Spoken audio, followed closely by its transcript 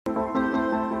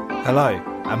Hello,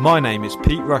 and my name is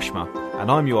Pete Rushmer, and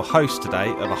I'm your host today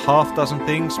of a Half Dozen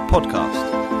Things podcast.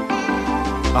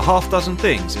 A Half Dozen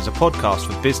Things is a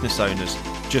podcast for business owners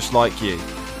just like you.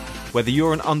 Whether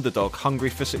you're an underdog hungry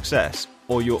for success,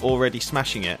 or you're already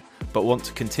smashing it but want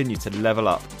to continue to level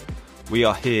up, we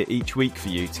are here each week for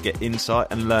you to get insight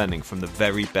and learning from the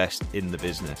very best in the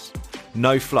business.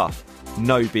 No fluff,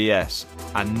 no BS,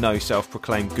 and no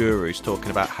self-proclaimed gurus talking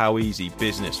about how easy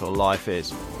business or life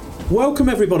is. Welcome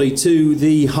everybody to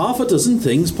the Half a Dozen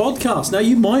Things podcast. Now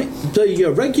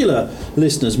your regular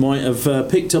listeners might have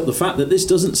picked up the fact that this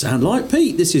doesn't sound like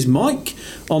Pete. This is Mike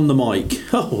on the mic.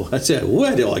 Oh, I said,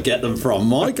 where do I get them from?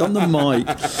 Mike on the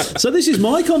mic. So this is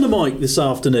Mike on the mic this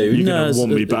afternoon. You're going to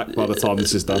want me back by the time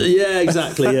this is done. Yeah,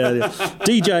 exactly. Yeah.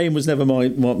 DJing was never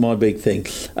my big thing.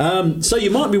 So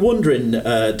you might be wondering,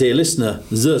 dear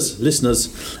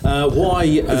listeners, why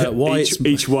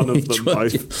each one of them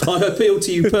both. I appeal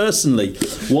to you personally,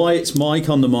 why it's Mike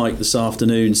on the mic this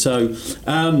afternoon. So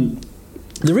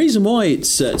the reason why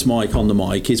it's Mike on the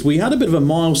mic is we had a bit of a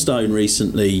milestone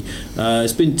recently.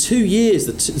 It's been 2 years.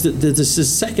 This is the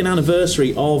second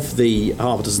anniversary of the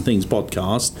Half a Dozen Things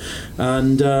podcast,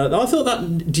 and I thought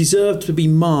that deserved to be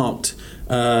marked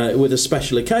with a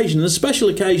special occasion. And the special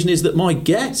occasion is that my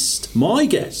guest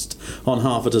on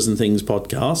Half a Dozen Things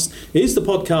podcast is the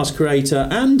podcast creator,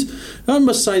 and I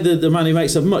must say the man who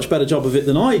makes a much better job of it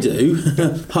than I do,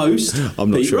 host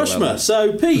Pete Rushmer.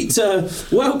 So Pete,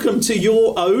 welcome to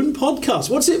your own podcast.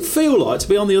 What does it feel like to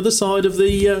be on the other side of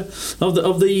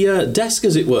the desk,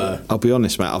 as it were? I'll be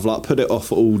honest, mate, I've put it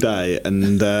off all day,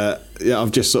 and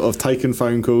I've just sort of taken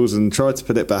phone calls and tried to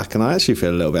put it back, and I actually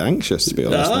feel a little bit anxious, to be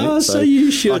honest, mate. So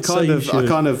you should. I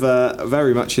kind of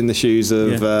very much in the shoes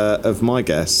of my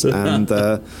guests, and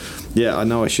I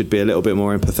know I should be a little bit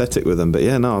more empathetic with them, but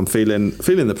I'm feeling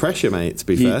the pressure, mate. To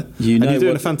be fair, you're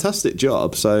doing a fantastic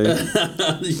job. So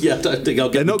I don't think I'll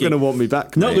get. They're not going to want me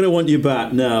back. Not going to want you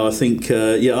back. No, I think.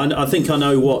 I think I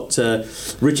know what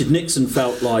Richard Nixon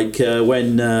felt like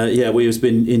when we was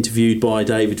been interviewed by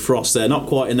David Frost. There, not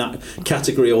quite in that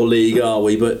category or league, are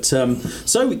we? But so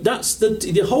that's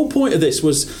the whole point of this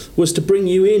was to bring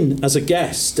you in as a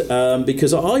guest,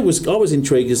 because I was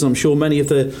intrigued, as I'm sure many of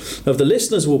the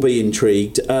listeners will be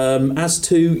intrigued, as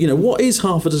to what is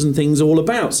Half a Dozen Things all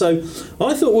about. So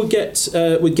I thought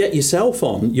we'd get yourself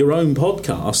on your own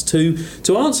podcast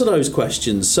to answer those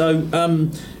questions. So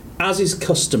as is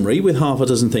customary with Half a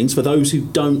Dozen Things, for those who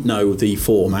don't know the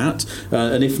format,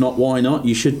 and if not, why not?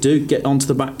 You should get onto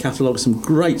the back catalogue. Some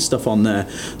great stuff on there.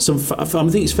 I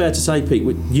think it's fair to say, Pete,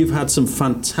 you've had some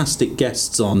fantastic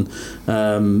guests on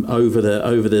over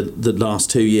the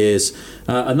last 2 years,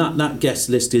 and that guest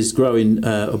list is growing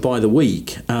by the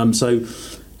week.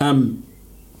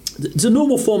 The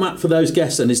normal format for those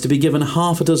guests then is to be given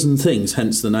half a dozen things,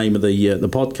 hence the name of the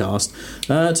podcast,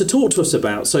 to talk to us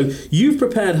about. So you've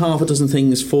prepared half a dozen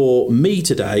things for me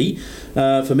today,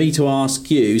 for me to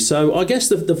ask you. So I guess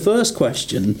the first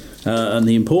question, and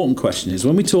the important question, is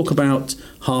when we talk about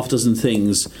half a dozen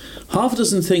things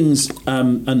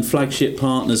and flagship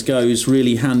partners goes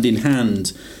really hand in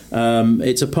hand.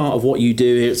 It's a part of what you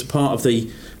do here. It's a part of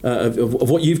of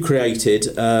what you've created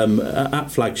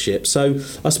at Flagship. So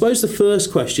I suppose the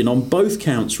first question on both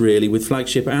counts, really, with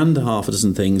Flagship and Half a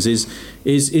Dozen Things,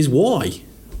 is why?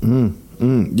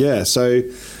 Yeah. So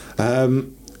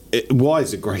why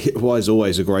is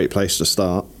always a great place to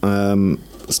start.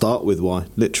 Start with why,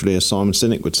 literally, as Simon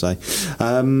Sinek would say.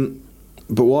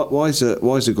 But why is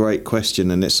a great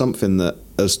question, and it's something that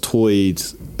has toyed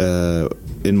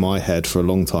in my head for a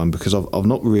long time, because I've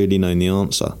not really known the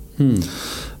answer.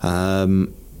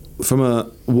 From a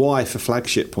why for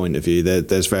Flagship point of view,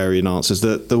 there's varying answers.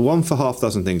 The one for Half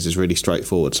Dozen Things is really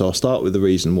straightforward, so I'll start with the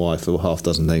reason why for Half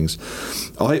Dozen Things.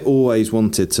 I always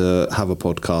wanted to have a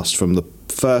podcast. From the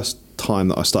first time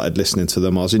that I started listening to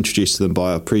them, I was introduced to them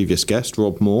by a previous guest,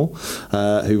 Rob Moore,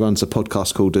 who runs a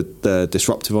podcast called The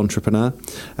Disruptive Entrepreneur,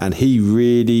 and he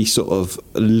really sort of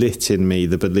lit in me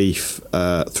the belief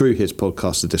through his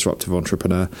podcast, The Disruptive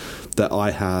Entrepreneur, that I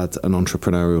had an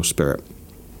entrepreneurial spirit.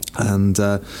 And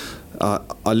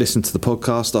I listened to the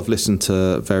podcast, I've listened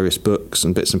to various books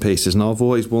and bits and pieces, and I've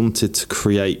always wanted to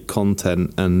create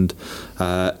content and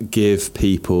give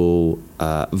people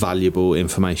valuable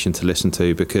information to listen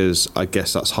to, because I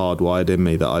guess that's hardwired in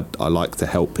me, that I like to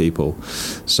help people.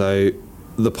 So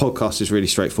the podcast is really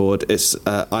straightforward. It's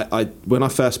when I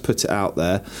first put it out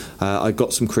there, I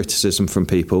got some criticism from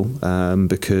people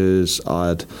because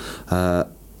I'd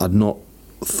not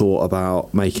thought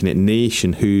about making it niche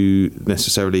and who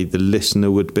necessarily the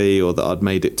listener would be, or that I'd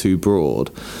made it too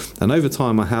broad. And over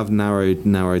time I have narrowed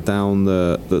down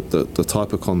the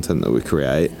type of content that we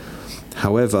create.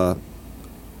 However,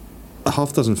 a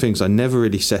half dozen things, I never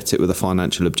really set it with a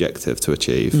financial objective to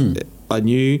achieve. I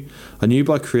knew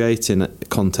by creating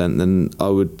content then I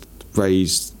would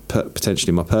raise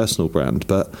potentially my personal brand,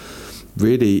 but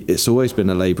really it's always been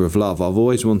a labour of love. I've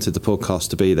always wanted the podcast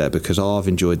to be there because I've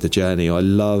enjoyed the journey. I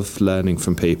love learning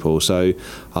from people, so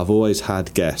I've always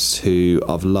had guests who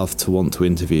I've loved to want to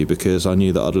interview because I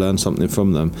knew that I'd learn something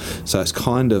from them. So it's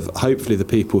kind of, hopefully the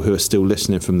people who are still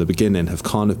listening from the beginning have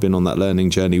kind of been on that learning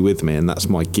journey with me, and that's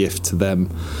my gift to them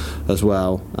as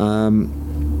well.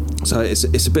 So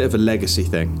it's a bit of a legacy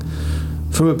thing.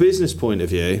 From a business point of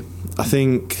view, I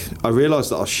think I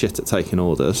realised that I was shit at taking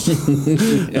orders.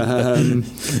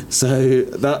 So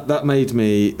that made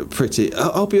me pretty...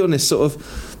 I'll be honest, sort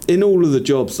of, in all of the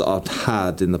jobs that I'd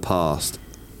had in the past,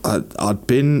 I'd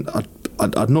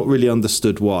not really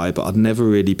understood why, but I'd never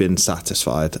really been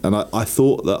satisfied. And I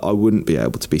thought that I wouldn't be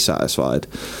able to be satisfied.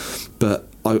 But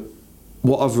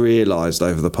what I've realised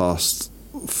over the past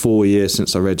 4 years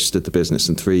since I registered the business,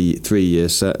 and three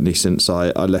years certainly since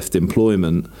I left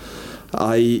employment,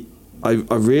 I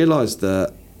realised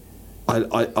that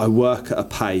I work at a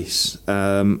pace,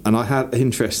 and I had,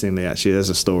 interestingly, actually, there's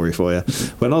a story for you.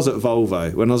 When I was at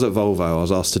Volvo, I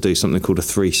was asked to do something called a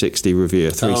 360 review,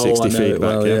 a 360 feedback.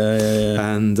 Well,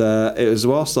 yeah. And it was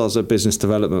whilst I was a business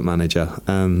development manager,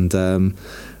 and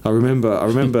I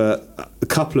remember a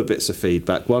couple of bits of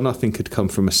feedback. One I think had come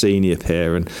from a senior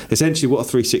peer, and essentially what a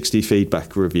 360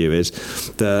 feedback review is,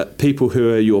 the people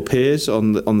who are your peers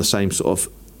on the same sort of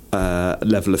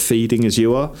level of feeding as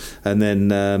you are, and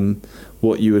then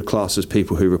what you would class as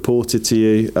people who reported to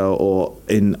you or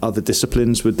in other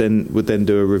disciplines would then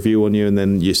do a review on you, and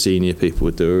then your senior people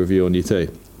would do a review on you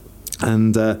too.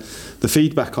 And the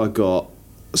feedback I got,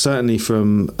 certainly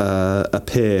from a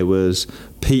peer, was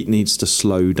Pete needs to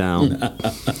slow down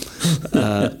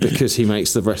because he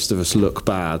makes the rest of us look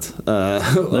bad.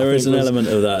 There is an element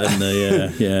of that, isn't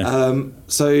there? Yeah.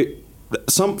 So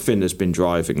something has been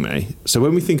driving me. So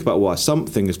when we think about why,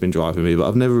 something has been driving me, but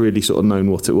I've never really sort of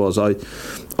known what it was. I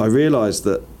realised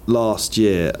that last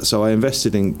year, so I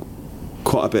invested in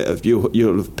quite a bit of,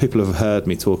 people have heard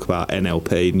me talk about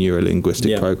NLP,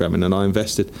 neuro-linguistic programming, and I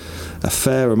invested a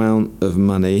fair amount of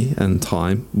money and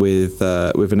time with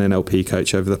an NLP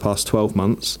coach over the past 12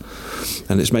 months,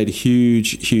 and it's made a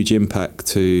huge impact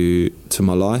to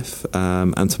my life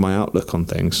and to my outlook on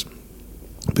things,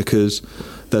 because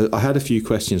I had a few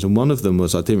questions, and one of them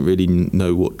was I didn't really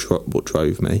know what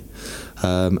drove me,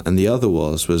 and the other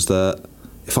was that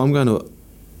if I'm going to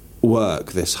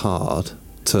work this hard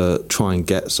to try and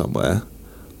get somewhere,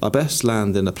 I best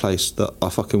land in a place that I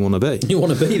fucking want to be. You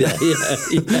want to be there,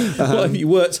 yeah. What if you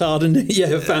worked hard and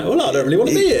found, well, I don't really want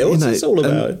to be here. What's this all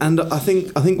about? And I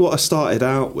think what I started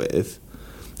out with,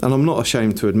 and I'm not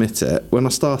ashamed to admit it, when I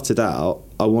started out,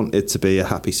 I wanted to be a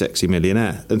happy, sexy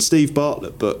millionaire. And Steve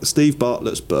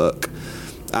Bartlett's book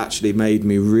actually made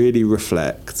me really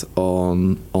reflect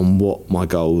on what my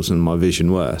goals and my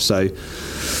vision were. So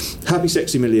Happy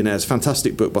Sexy Millionaire is a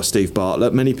fantastic book by Steve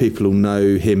Bartlett. Many people will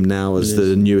know him now as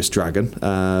the newest dragon.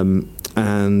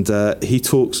 And he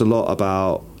talks a lot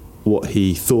about what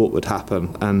he thought would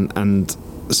happen, and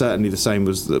certainly the same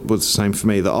was the same for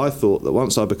me, that I thought that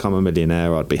once I become a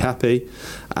millionaire I'd be happy,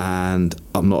 and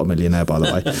I'm not a millionaire, by the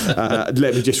way.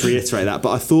 Let me just reiterate that.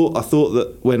 But I thought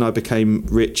that when I became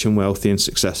rich and wealthy and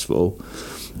successful,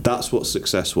 that's what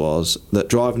success was, that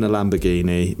driving a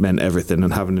Lamborghini meant everything,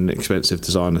 and having an expensive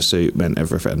designer suit meant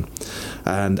everything,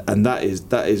 and that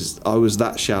is I was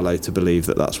that shallow to believe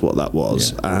that that's what that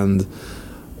was. And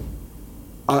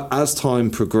as time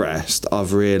progressed,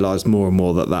 I've realised more and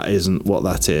more that isn't what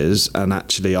that is, and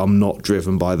actually I'm not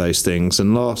driven by those things.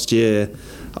 And last year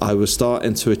I was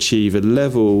starting to achieve a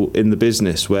level in the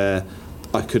business where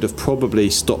I could have probably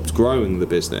stopped growing the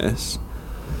business,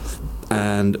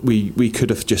 and we could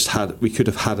have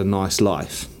had a nice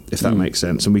life, if that makes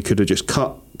sense, and we could have just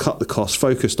cut the costs,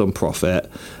 focused on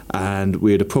profit, and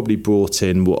we'd have probably brought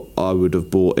in what I would have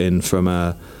brought in from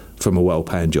a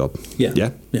well-paying job.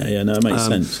 No, it makes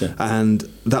sense. Yeah. And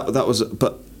that was,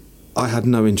 but I had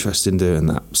no interest in doing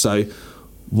that. So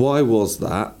why was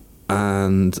that?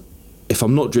 And if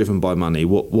I'm not driven by money,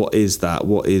 what is that?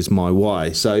 What is my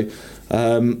why? So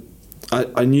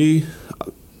I knew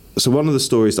one of the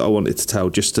stories that I wanted to tell,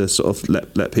 just to sort of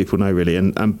let people know, really,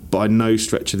 and by no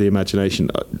stretch of the imagination,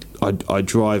 I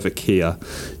drive a Kia.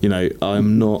 You know,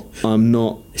 I'm not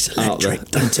It's electric.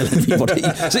 Out there. Don't tell anybody.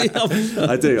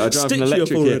 I do. I drive an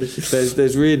electric Kia.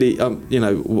 There's really, you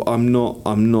know, I'm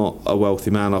not a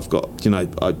wealthy man. I've got, you know,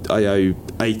 I owe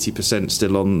 80%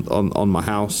 still on my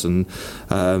house, and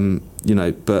you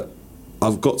know, but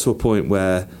I've got to a point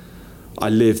where I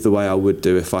live the way I would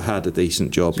do if I had a decent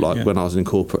job, like when I was in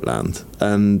corporate land.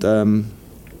 And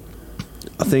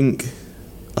I think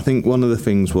one of the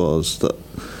things was that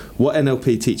what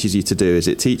NLP teaches you to do is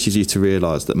it teaches you to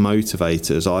realise that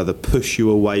motivators either push you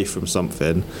away from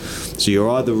something, so you're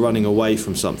either running away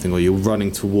from something or you're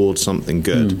running towards something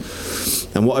good.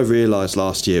 And what I realised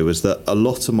last year was that a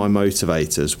lot of my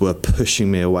motivators were pushing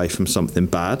me away from something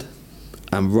bad,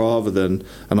 and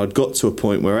I'd got to a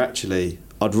point where actually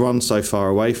I'd run so far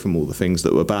away from all the things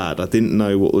that were bad, I didn't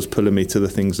know what was pulling me to the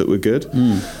things that were good.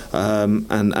 And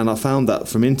I found that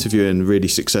from interviewing really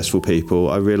successful people,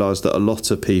 I realised that a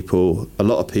lot of people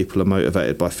are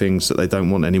motivated by things that they don't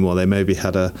want anymore. They maybe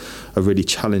had a really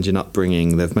challenging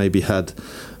upbringing. They've maybe had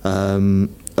a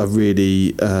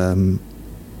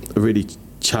really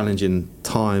challenging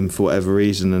time for whatever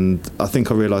reason. And I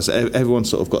think I realised that everyone's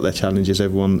sort of got their challenges.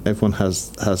 Everyone has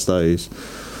those.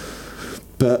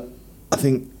 But I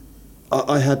think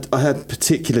I had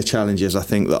particular challenges. I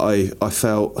think that I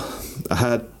felt I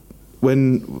had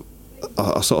when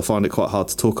I sort of find it quite hard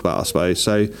to talk about, I suppose.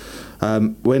 So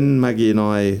when Maggie and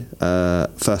I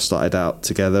first started out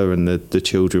together, and the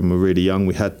children were really young,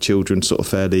 we had children sort of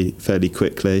fairly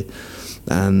quickly,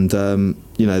 and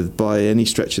you know, by any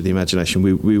stretch of the imagination,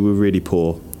 we were really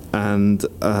poor, and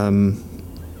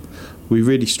we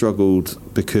really struggled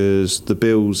because the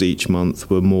bills each month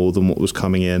were more than what was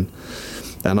coming in.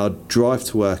 And I'd drive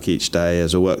to work each day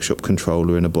as a workshop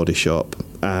controller in a body shop,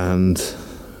 and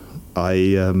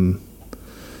I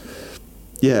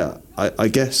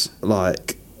guess,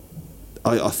 like,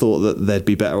 I thought that they'd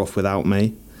be better off without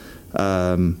me.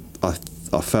 I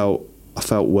felt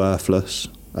worthless,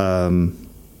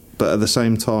 but at the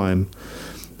same time,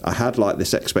 I had like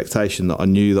this expectation that I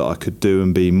knew that I could do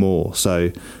and be more.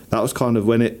 So that was kind of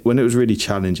when it was really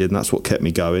challenging. That's what kept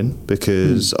me going,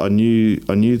 because I knew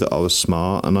that I was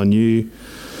smart, and I knew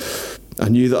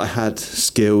that I had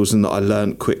skills, and that I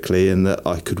learnt quickly, and that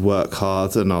I could work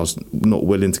hard, and I was not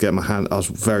willing to get I was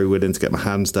very willing to get my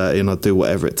hands dirty, and I'd do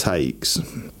whatever it takes.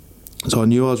 So I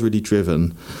knew I was really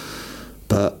driven,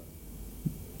 but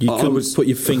you couldn't put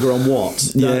your finger on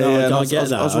what? I get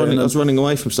that. I was running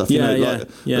away from stuff.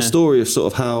 The story of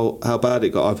sort of how bad it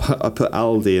got. I put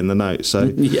Aldi in the note.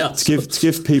 So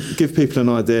to give people an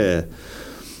idea,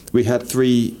 we had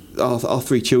our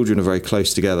three children are very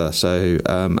close together. So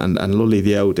and Lolly,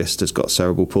 the eldest, has got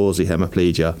cerebral palsy,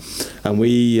 hemiplegia,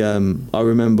 and I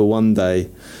remember one day,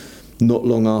 not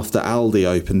long after Aldi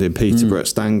opened in Peterborough at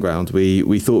Stand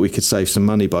we thought we could save some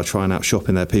money by trying out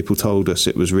shopping there. People told us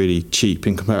it was really cheap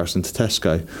in comparison to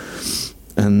Tesco,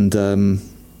 and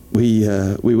we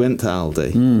went to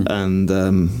Aldi and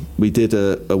we did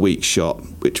a week's shop,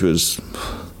 which was,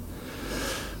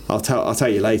 I'll tell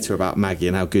you later about Maggie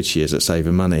and how good she is at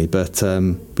saving money. But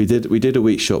we did a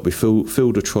week's shop. We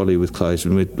filled a trolley with clothes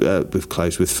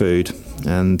with food,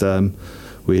 and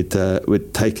We'd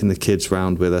taken the kids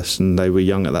round with us, and they were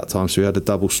young at that time, so we had a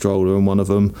double stroller, and one of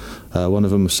them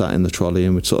was sat in the trolley,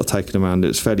 and we'd sort of taken them around. It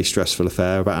was a fairly stressful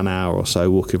affair, about an hour or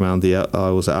so walking around the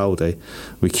aisles at Aldi.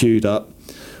 We queued up,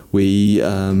 we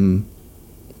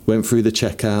went through the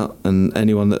checkout, and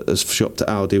anyone that has shopped at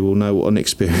Aldi will know what an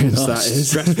experience that is.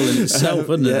 Stressful in itself,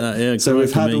 isn't it? Yeah, so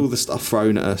we've had all the stuff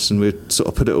thrown at us, and we'd sort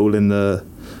of put it all in the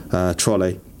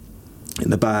trolley, in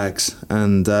the bags,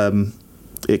 and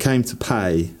it came to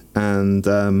pay, and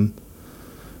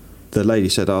the lady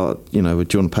said, do you want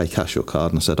to pay cash or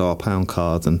card? And I said, I'll pay on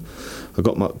card. And I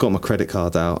got my credit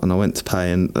card out, and I went to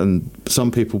pay, and some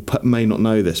people may not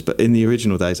know this, but in the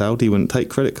original days, Aldi wouldn't take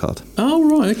credit card.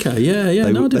 Oh, right, okay, yeah,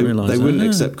 I didn't realise that. They wouldn't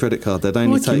accept credit card. They'd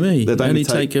only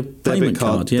take a payment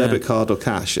debit card or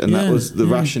cash, and that was the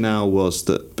rationale, was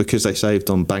that because they saved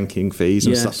on banking fees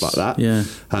and stuff like that.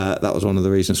 That was one of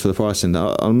the reasons for the pricing.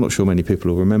 I'm not sure many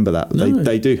people will remember that. No.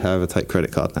 They do, however, take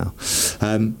credit card now.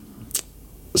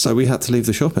 So we had to leave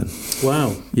the shopping.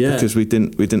 Wow, yeah. Because we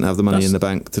didn't have the money in the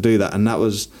bank to do that, and that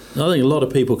was. I think a lot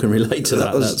of people can relate to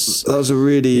that. That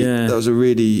was a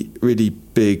really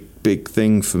big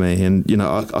thing for me, and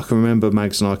I can remember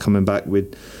Mags and I coming back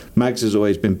with. Mags has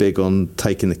always been big on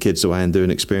taking the kids away and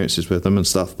doing experiences with them and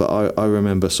stuff, but I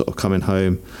remember sort of coming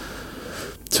home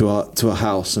to our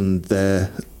house, and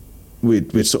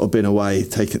we'd sort of been away,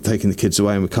 taking the kids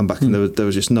away, and we'd come back and there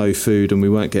was just no food, and we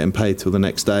weren't getting paid till the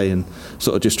next day, and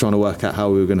sort of just trying to work out how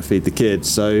we were going to feed the kids.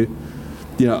 So,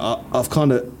 I've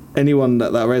kind of, anyone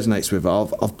that resonates with,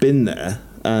 I've been there,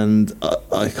 and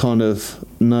I kind of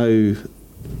know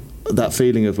that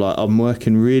feeling of like, I'm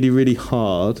working really, really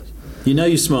hard.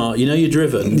 You're smart, you're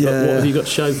driven, but what have you got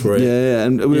to show for it? Yeah,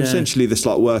 and we're essentially this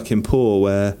like working poor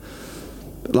where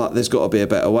like there's got to be a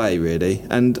better way, really.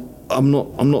 And I'm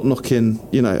not knocking,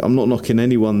 I'm not knocking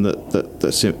anyone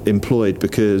that's employed,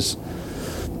 because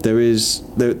there is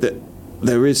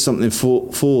something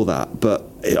for that, but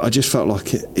I just felt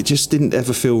like it just didn't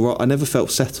ever feel right. I never felt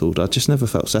settled. I just never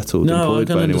felt settled. No, I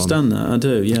can understand that. I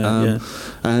do.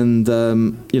 And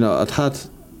I'd had.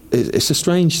 It's a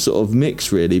strange sort of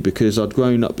mix, really, because I'd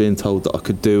grown up being told that I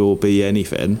could do or be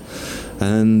anything,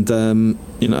 and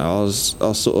I was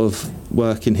sort of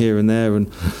working here and there,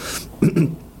 and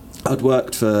I'd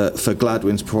worked for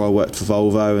Gladwin's before I worked for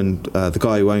Volvo, and the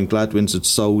guy who owned Gladwin's had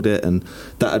sold it, and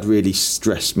that had really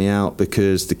stressed me out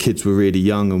because the kids were really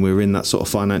young and we were in that sort of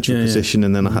financial position,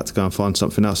 and then I had to go and find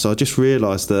something else. So I just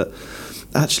realised that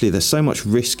actually there's so much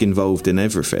risk involved in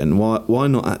everything. Why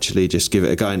not actually just give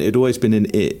it a go? And it'd always been an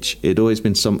itch. It'd always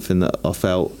been something that I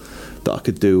felt that I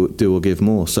could do or give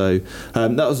more. So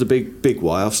that was the big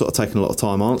why. I've sort of taken a lot of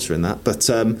time answering that, but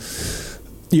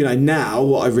now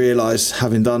what I realise,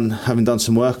 having done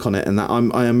some work on it, and that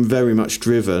I am very much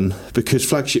driven, because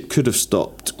Flagship could have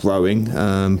stopped growing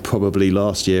probably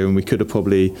last year, and we could have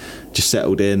probably just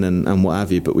settled in and what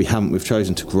have you, but we haven't. We've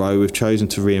chosen to grow, we've chosen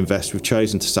to reinvest, we've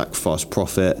chosen to sacrifice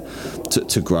profit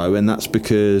to grow, and that's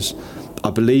because I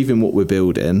believe in what we're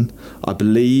building. I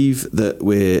believe that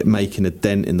we're making a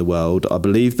dent in the world. I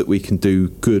believe that we can do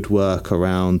good work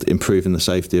around improving the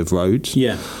safety of roads.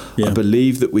 Yeah. I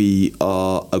believe that we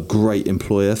are a great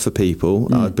employer for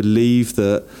people. I believe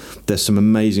that there's some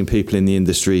amazing people in the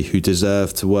industry who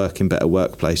deserve to work in better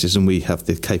workplaces, and we have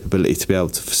the capability to be able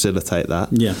to facilitate that.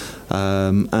 Yeah.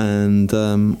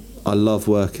 I love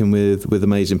working with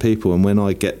amazing people, and when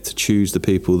I get to choose the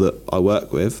people that I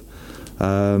work with,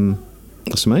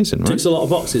 that's amazing, right? Ticks a lot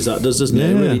of boxes, that does, doesn't it?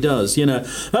 It really does.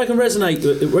 I can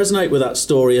resonate with that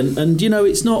story, and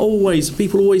it's not always.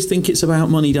 People always think it's about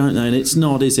money, don't they? And it's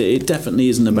not, is it? It definitely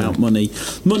isn't about money.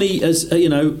 Money, as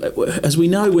we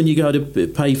know, when you go to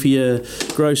pay for your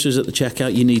groceries at the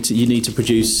checkout, you need to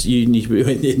produce. You need to be,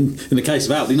 in the case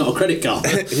of Aldi, not a credit card.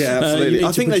 Yeah, absolutely.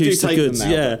 I think they do take them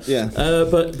now.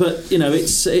 But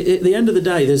it's at the end of the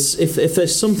day, if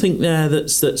there's something there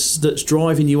that's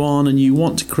driving you on, and you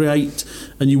want to create,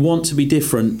 and you want to be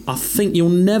different, I think you'll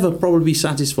never probably be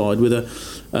satisfied with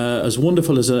as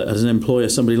wonderful as an employer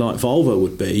somebody like Volvo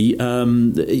would be.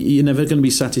 You're never going to be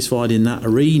satisfied in that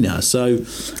arena. So,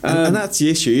 and that's the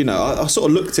issue. I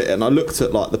sort of looked at it, and I looked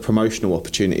at like the promotional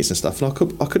opportunities and stuff. And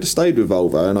I could have stayed with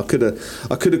Volvo, and I could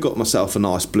have got myself a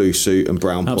nice blue suit and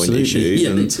brown pointy shoes,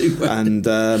 and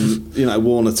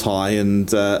worn a tie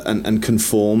and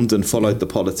conformed and followed the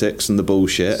politics and the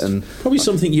bullshit. And probably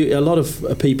something a lot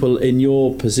of people in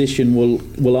your position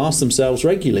will ask themselves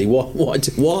regularly: why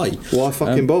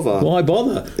fucking bother? Why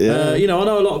bother? Yeah. I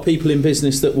know a lot of people in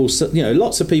business that will,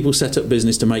 lots of people set up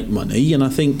business to make money, and I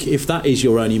think if that is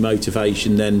your only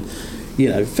motivation, then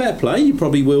fair play, you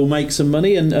probably will make some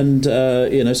money, and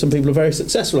some people are very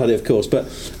successful at it, of course, but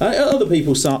other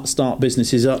people start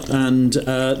businesses up, and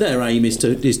their aim is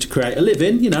to create a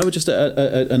living, just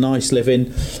a nice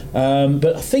living,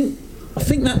 but I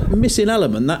think that missing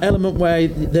element, that element where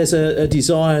there's a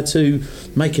desire to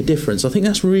make a difference, I think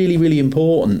that's really, really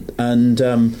important. And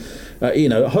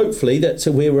hopefully that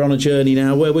we're on a journey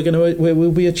now where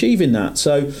we'll be achieving that.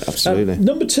 So, absolutely.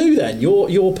 Number two, then,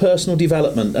 your personal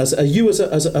development as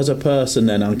a person.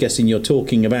 Then I'm guessing you're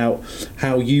talking about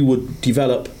how you would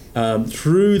develop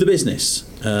through the business,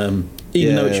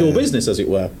 even though it's your business, as it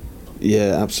were.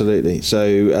 Yeah, absolutely.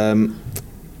 So.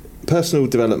 Personal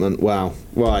development. Wow.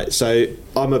 Right. So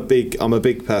I'm a big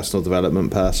personal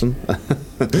development person.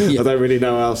 I don't really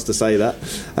know how else to say that.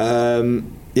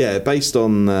 Based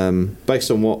on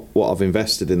what I've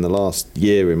invested in the last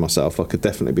year in myself, I could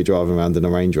definitely be driving around in a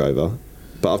Range Rover,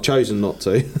 but I've chosen not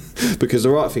to because the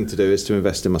right thing to do is to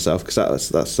invest in myself, because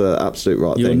that's the absolute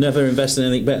right thing. You'll never invest in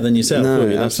anything better than yourself. No, will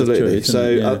you? That's absolutely. The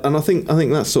truth, and I think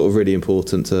that's sort of really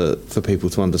important for people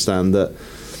to understand that.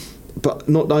 But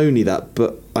not only that,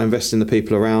 but I invest in the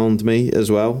people around me as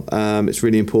well. It's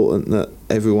really important that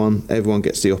everyone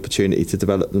gets the opportunity to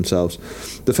develop themselves.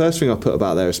 The first thing I put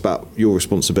about there is about your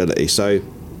responsibility. So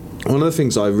one of the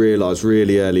things I realised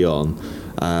really early on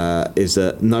is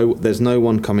that there's no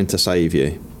one coming to save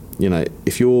you.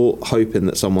 if you're hoping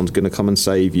that someone's going to come and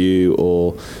save you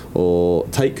or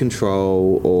take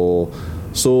control or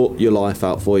sort your life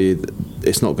out for you,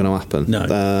 it's not going to happen.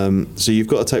 No. So you've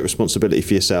got to take responsibility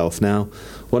for yourself. Now,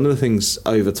 one of the things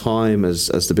over time as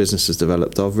the business has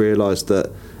developed, I've realised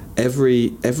that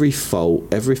every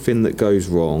fault, everything that goes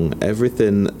wrong,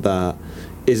 everything that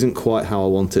isn't quite how I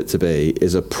want it to be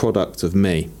is a product of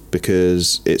me,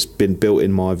 because it's been built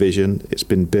in my vision. It's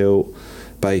been built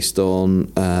based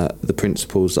on the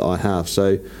principles that I have.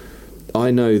 So I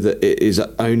know that it is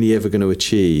only ever going to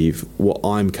achieve what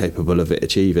I'm capable of it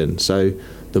achieving. So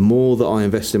the more that I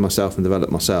invest in myself and develop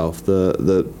myself,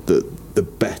 the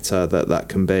better that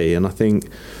can be. And I think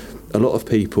a lot of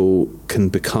people can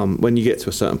become, when you get to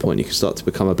a certain point, you can start to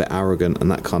become a bit arrogant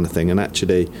and that kind of thing. And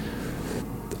actually,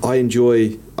 I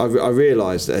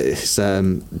realise that it's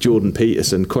Jordan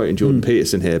Peterson, quoting Jordan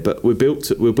Peterson here, but we're built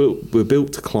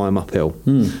to climb uphill,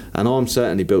 and I'm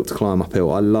certainly built to climb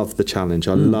uphill. I love the challenge.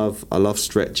 I love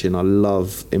stretching. I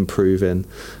love improving,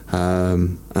 I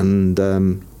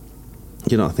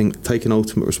think taking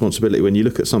ultimate responsibility when you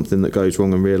look at something that goes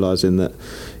wrong and realising that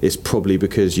it's probably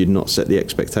because you'd not set the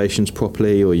expectations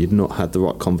properly, or you'd not had the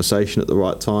right conversation at the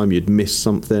right time, you'd missed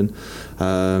something,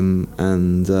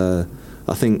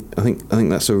 I think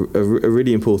that's a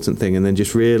really important thing. And then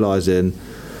just realising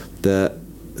that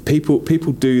people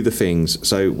do the things.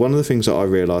 So one of the things that I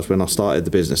realised when I started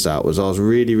the business out was I was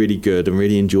really, really good and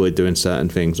really enjoyed doing certain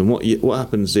things. And what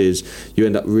happens is you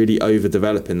end up really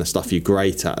overdeveloping the stuff you're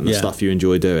great at and the stuff you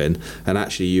enjoy doing, and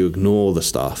actually you ignore the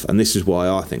stuff. And this is why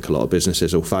I think a lot of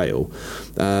businesses will fail.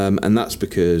 And that's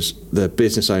because the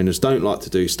business owners don't like to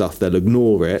do stuff. They'll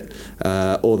ignore it,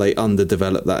 or they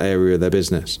underdevelop that area of their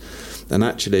business. And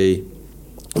actually,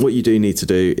 what you do need to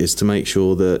do is to make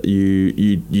sure that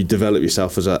you develop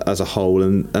yourself as a whole,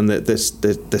 and that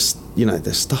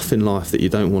there's stuff in life that you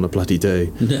don't want to bloody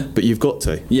do, but you've got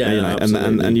to,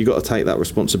 and you've got to take that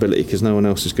responsibility, because no one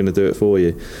else is going to do it for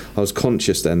you. I was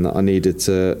conscious then that I needed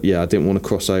to, I didn't want to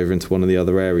cross over into one of the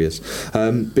other areas,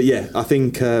 but I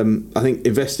think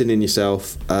investing in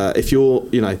yourself. If you're,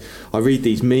 I read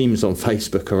these memes on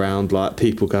Facebook around like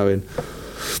people going,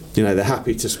 they're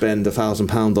happy to spend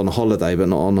 £1,000 on a holiday, but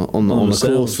not on a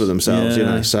course for themselves.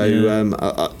 I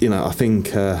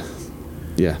think,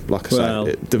 like I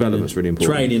say, development's really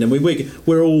important. Training, and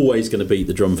we're always going to beat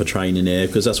the drum for training here,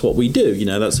 because that's what we do.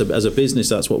 That's as a business,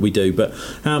 that's what we do. But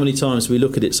how many times we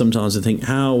look at it sometimes and think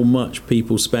how much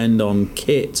people spend on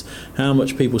kit, how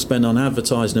much people spend on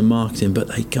advertising and marketing, but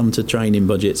they come to training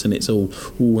budgets and it's all,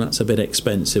 that's a bit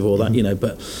expensive, or that,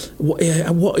 But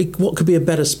what could be a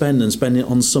better spend than spending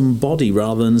it on somebody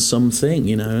rather than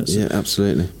something?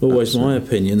 Absolutely. Always my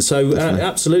opinion. So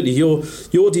absolutely, your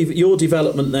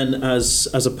development then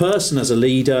as a person, as a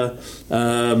leader,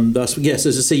 as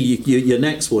I see, your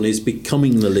next one is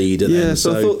becoming the leader. Yeah,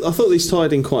 so I thought these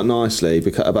tied in quite nicely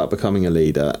about becoming a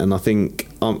leader, and I think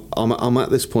I'm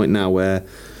at this point now where,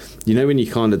 when you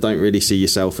kind of don't really see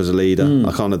yourself as a leader,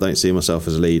 I kind of don't see myself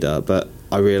as a leader, but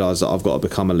I realise that I've got to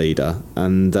become a leader.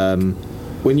 And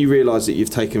when you realise that you've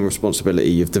taken responsibility,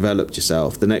 you've developed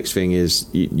yourself, the next thing is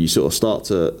you sort of start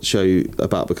to show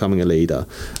about becoming a leader.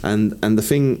 And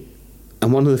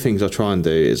one of the things I try and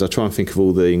do is I try and think of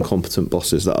all the incompetent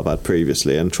bosses that I've had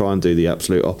previously and try and do the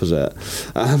absolute opposite.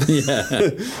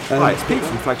 Hi, it's Pete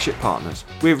from Flagship Partners.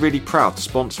 We're really proud to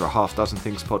sponsor a Half Dozen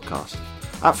Things podcast.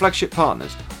 At Flagship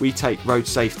Partners, we take road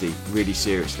safety really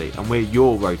seriously, and we're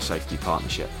your road safety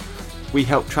partnership. We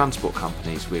help transport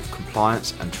companies with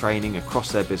compliance and training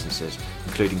across their businesses,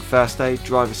 including first aid,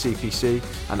 driver CPC,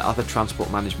 and other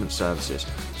transport management services.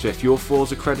 So if you're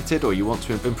FORS accredited or you want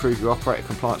to improve your operator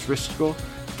compliance risk score,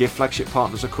 give Flagship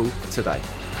Partners a call today.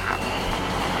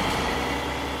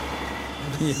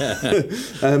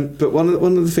 But one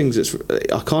of the things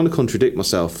I kind of contradict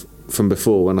myself from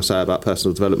before when I say about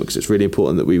personal development, because it's really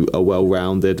important that we are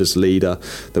well-rounded as a leader,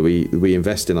 that we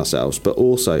invest in ourselves, but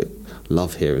also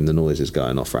love hearing the noises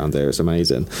going off around there. It's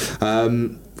amazing.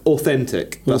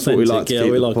 Authentic. That's what we like to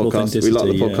keep the podcast. We like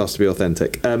the podcast to be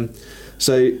authentic.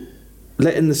 So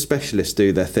letting the specialists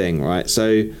do their thing, right?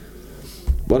 So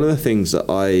one of the things that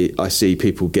I see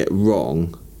people get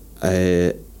wrong,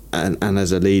 and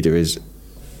as a leader is,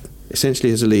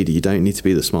 essentially as a leader, you don't need to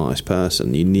be the smartest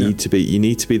person. You need to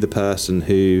be the person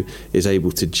who is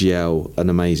able to gel an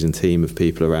amazing team of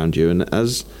people around you. And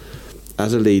as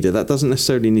a leader, that doesn't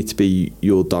necessarily need to be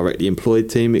your directly employed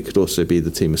team. It could also be the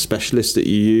team of specialists that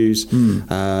you use.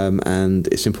 And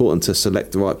it's important to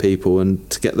select the right people and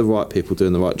to get the right people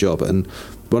doing the right job. And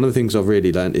one of the things I've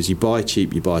really learned is you buy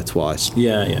cheap, you buy twice.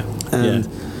 And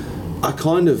I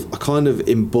kind of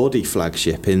embody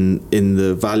Flagship in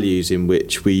the values in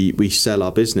which we sell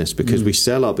our business, because we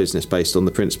sell our business based on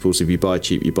the principles of you buy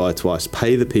cheap, you buy twice,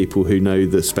 pay the people who know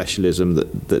the specialism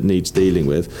that needs dealing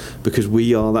with, because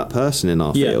we are that person in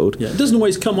our field. Yeah. It doesn't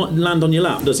always land on your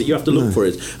lap, does it? You have to look for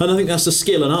it. And I think that's a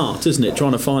skill and art, isn't it?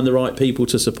 Trying to find the right people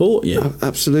to support you.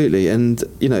 Absolutely. And,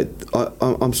 you know,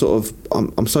 I'm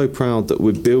so proud that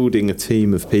we're building a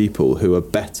team of people who are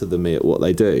better than me at what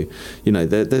they do. You know,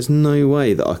 there's no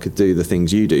way that I could do the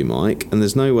things you do, Mike, and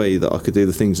there's no way that I could do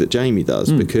the things that Jamie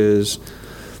does, because,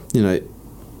 you know,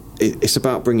 it's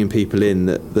about bringing people in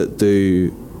that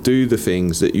do the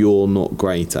things that you're not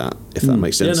great at, if that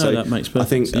makes sense. That makes perfect sense. I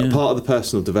think sense. part of the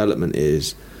personal development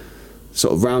is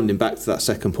sort of rounding back to that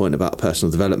second point about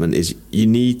personal development is you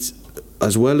need,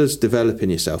 as well as developing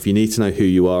yourself, you need to know who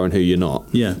you are and who you're not.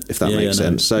 Yeah. If that makes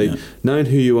sense. So knowing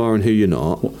who you are and who you're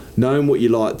not, knowing what you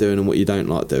like doing and what you don't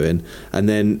like doing, and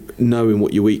then knowing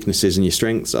what your weaknesses and your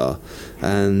strengths are,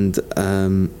 and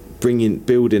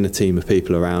building a team of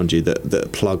people around you that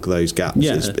plug those gaps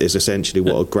is essentially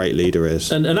what a great leader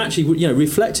is. And actually, you know,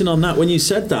 reflecting on that, when you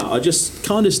said that, I just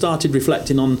kind of started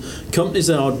reflecting on companies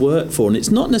that I'd worked for, and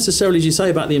it's not necessarily, as you say,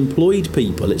 about the employed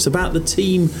people, it's about the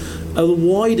team, the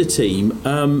wider team,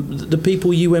 the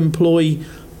people you employ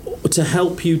to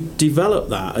help you develop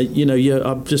that. You know,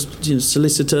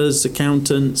 solicitors,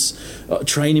 accountants,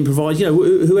 training providers, you know,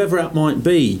 whoever it might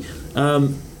be.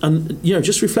 And, you know,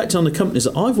 just reflecting on the companies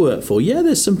that I've worked for,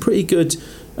 there's some pretty good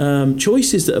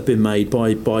choices that have been made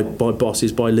by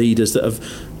bosses, by leaders that have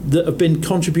been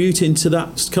contributing to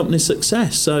that company's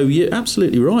success. So you're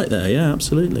absolutely right there. Yeah,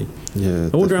 absolutely. Yeah,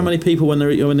 I wonder how many people when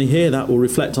they hear that will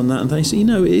reflect on that and they say, you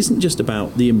know, it isn't just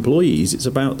about the employees; it's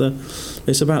about the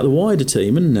wider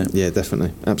team, isn't it? Yeah,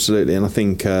 definitely, absolutely. And I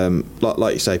think,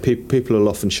 like you say, people will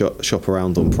often shop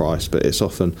around on price, but it's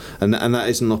often and that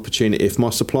is an opportunity. If my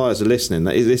suppliers are listening,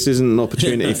 this isn't an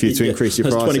opportunity for you to increase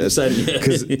your prices, 20%,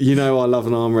 because you know I love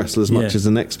an arm wrestle as much as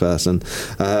the next person.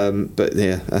 But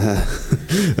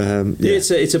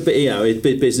it's a bit, you know,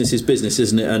 business is business,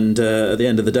 isn't it? And at the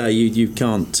end of the day, you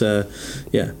can't.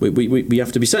 We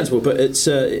have to be sensible, but it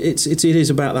is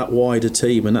about that wider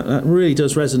team, and that really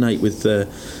does resonate with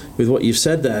what you've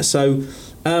said there. So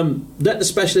let the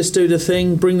specialists do the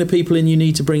thing, bring the people in you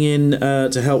need to bring in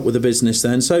to help with the business.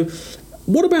 Then, so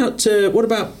what about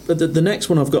the next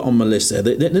one I've got on my list there?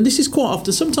 And this is quite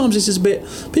often. Sometimes this is a bit.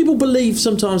 People believe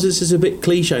sometimes this is a bit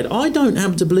cliched. I don't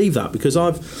happen to believe that, because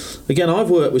I've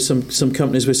worked with some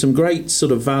companies with some great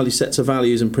sort of sets of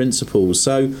values and principles.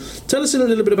 So tell us a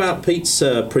little bit about Pete's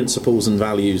principles and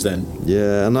values then.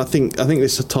 Yeah, and I think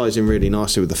this ties in really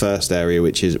nicely with the first area,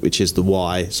 which is the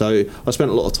why. So I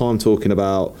spent a lot of time talking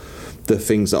about the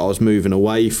things that I was moving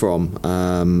away from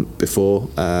before,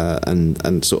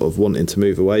 and sort of wanting to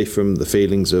move away from the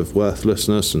feelings of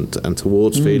worthlessness and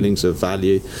towards feelings of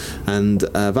value, and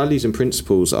values and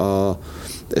principles are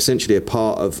essentially a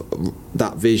part of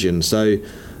that vision. So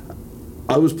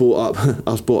I was brought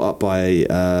up by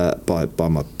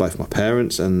both my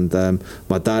parents, and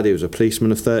my dad, he was a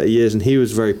policeman of 30 years, and he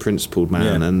was a very principled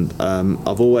man. And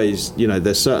I've always, you know,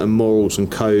 there's certain morals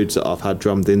and codes that I've had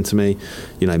drummed into me.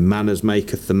 You know, manners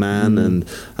maketh the man,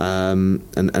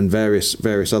 and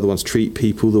various other ones. Treat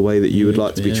people the way that you would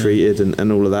like to be treated,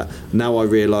 and all of that. Now I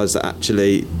realise that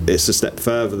actually it's a step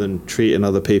further than treating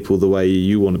other people the way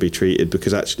you want to be treated,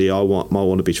 because actually I want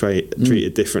to be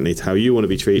treated differently to how you want to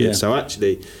be treated. So actually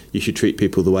you should treat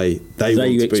people the way they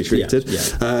want to be treated.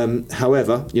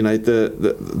 However, you know,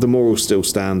 the morals still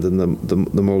stand, and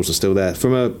the morals are still there.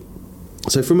 From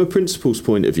a principles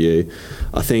point of view,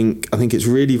 I think it's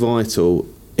really vital.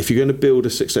 If you're going to build a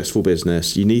successful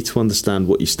business, you need to understand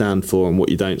what you stand for and what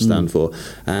you don't stand for.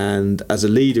 And as a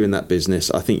leader in that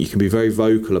business, I think you can be very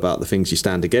vocal about the things you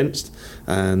stand against,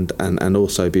 and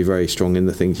also be very strong in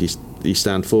the things you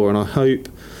stand for. And I hope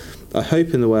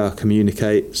in the way I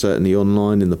communicate, certainly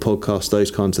online, in the podcast, those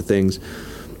kinds of things,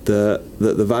 that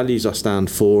the values I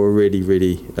stand for are really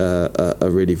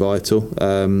vital.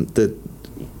 The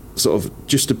sort of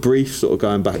just a brief sort of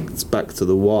going back to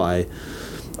the why.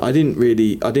 I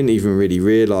didn't even really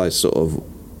realise sort of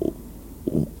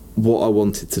what I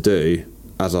wanted to do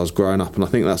as I was growing up, and I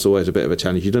think that's always a bit of a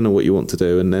challenge. You don't know what you want to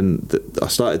do, and then I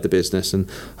started the business, and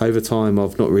over time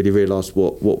I've not really realised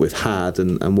what we've had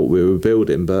and what we were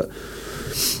building. But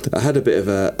I had a bit of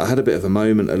a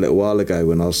moment a little while ago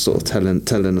when I was sort of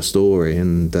telling a story,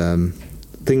 and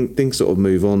things sort of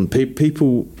move on.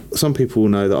 Some people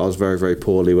know that I was very, very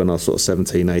poorly when I was sort of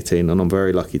 17, 18, and I'm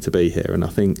very lucky to be here. And I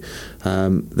think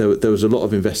there was a lot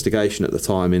of investigation at the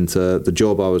time into the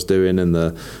job I was doing and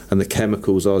the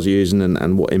chemicals I was using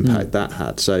and what impact that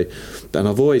had. So, and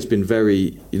I've always been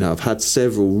very, I've had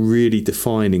several really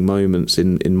defining moments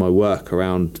in my work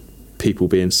around people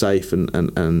being safe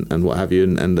and what have you,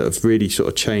 and that have really sort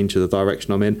of changed the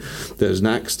direction I'm in. There was an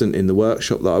accident in the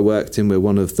workshop that I worked in where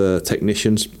one of the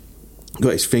technicians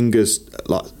got his fingers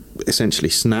essentially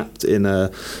snapped in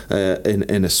a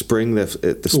spring.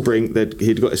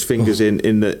 He'd got his fingers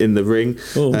in the ring,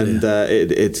 and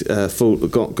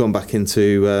it gone back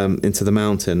into the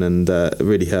mountain and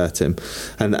really hurt him.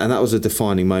 And that was a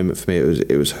defining moment for me.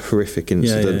 It was a horrific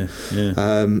incident,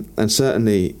 and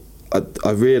certainly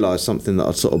I realised something that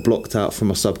I'd sort of blocked out from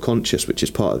my subconscious, which is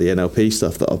part of the NLP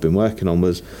stuff that I've been working on.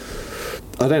 Was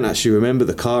I don't actually remember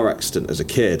the car accident as a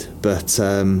kid, but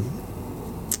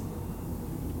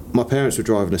my parents were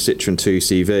driving a Citroen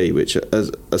 2CV, which,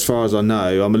 as far as I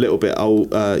know, I'm a little bit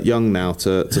young now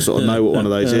to sort of know what one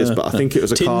of those is, but I think it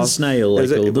was a tin car. Snail,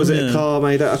 was it a car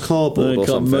made out of cardboard or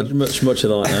something? Much like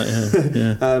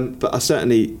that. But I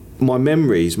certainly. My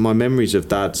memories of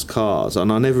Dad's cars,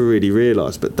 and I never really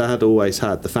realised, but Dad always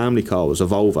had, the family car was a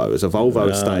Volvo. It was a Volvo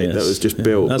estate that was just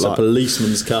built. That's a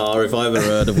policeman's car, if I ever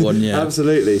heard of one,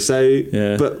 Absolutely. So,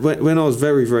 but when I was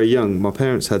very, very young, my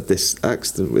parents had this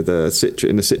accident with a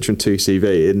Citroen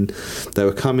 2CV, and they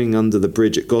were coming under the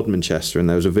bridge at Godmanchester, and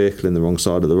there was a vehicle in the wrong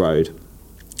side of the road.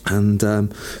 And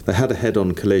they had a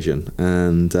head-on collision,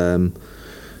 and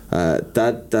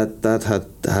Dad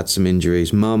had some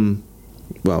injuries. Mum...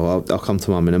 Well, I'll come to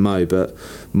Mum in a mo, but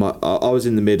I was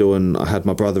in the middle, and I had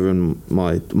my brother and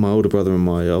my older brother and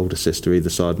my older sister either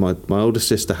side. My older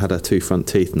sister had her 2 front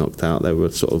teeth knocked out. They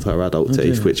were sort of her adult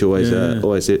teeth, which always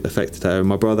affected her. And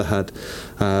my brother had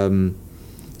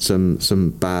some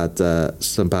bad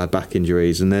back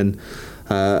injuries. And then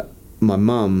my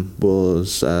mum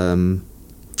was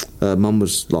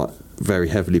like very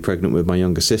heavily pregnant with my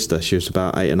younger sister. She was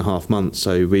about 8.5 months,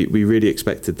 so we really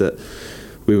expected that.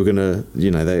 We were going to,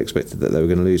 they expected that they were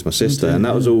going to lose my sister, and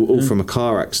that was all from a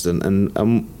car accident. And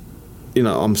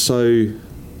I'm so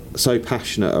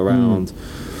passionate around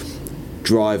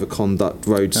driver conduct,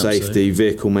 road safety,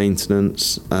 vehicle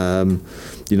maintenance. I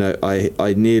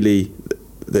nearly.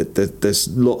 There's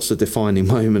lots of defining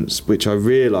moments which I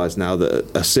realise now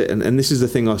that and this is the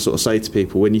thing I sort of say to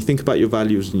people: when you think about your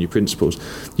values and your principles,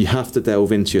 you have to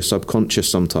delve into your subconscious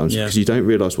sometimes because you don't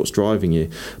realise what's driving you.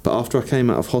 But after I came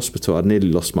out of hospital, I'd nearly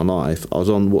lost my life. I was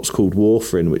on what's called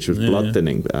warfarin, which was blood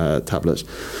thinning tablets.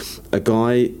 A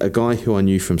guy who I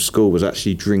knew from school was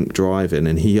actually drink driving,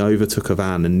 and he overtook a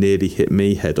van and nearly hit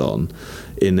me head on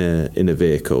in a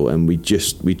vehicle, and we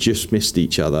just missed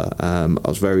each other. I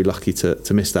was very lucky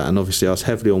to miss that, and obviously I was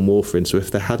heavily on warfarin, so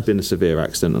if there had been a severe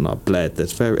accident and I bled,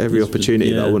 there's every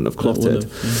opportunity that I wouldn't have clotted.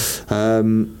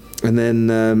 And then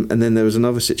there was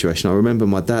another situation. I remember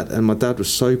my dad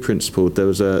was so principled. There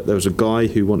was a guy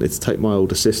who wanted to take my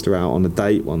older sister out on a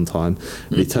date one time,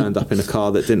 and he turned up in a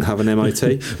car that didn't have an MOT.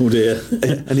 Oh dear!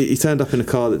 And he turned up in a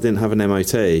car that didn't have an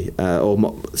MOT.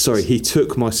 He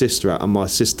took my sister out, and my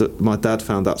dad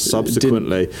found out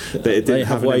subsequently that it didn't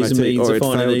have an MOT, or it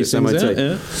failed its MOT.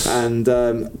 And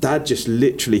Dad just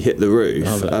literally hit the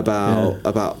roof about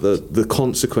the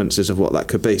consequences of what that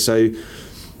could be. So.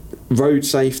 Road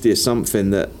safety is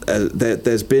something that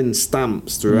there's been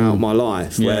stamps throughout my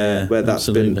life where that's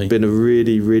been a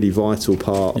really, really vital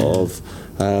part of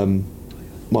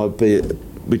my.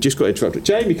 We just got interrupted.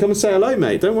 Jamie, come and say hello,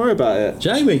 mate. Don't worry about it.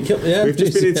 Jamie, we've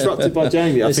just been interrupted by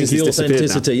Jamie. I think he's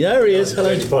authenticity. There he is.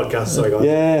 Hello. Podcast. Sorry, guys.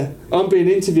 Yeah, I'm being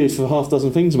interviewed for Half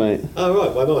Dozen Things, mate. Oh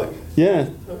right, by Mike. Yeah.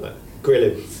 Right.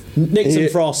 Grill him. Nixon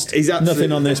Frost.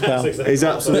 Nothing on this, pal. He's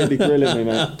absolutely grilling me,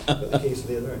 mate. The keys to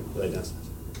the other room. Are they downstairs?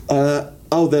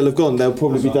 They'll have gone. They'll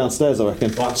probably be downstairs, I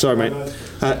reckon. Right. Sorry, mate.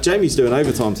 Jamie's doing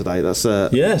overtime today. That's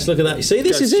yes. Look at that. You see,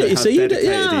 this is it. You see,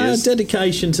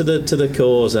 dedication to the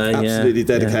cause. Absolutely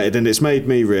dedicated, and it's made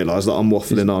me realise that I'm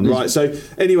waffling on. Right. So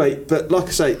anyway, but like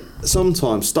I say,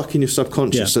 sometimes stuck in your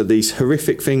subconscious are these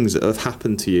horrific things that have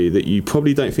happened to you that you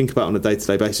probably don't think about on a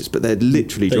day-to-day basis, but they're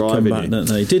literally driving come back, you. Don't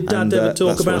they? Did Dad ever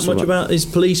talk about much about his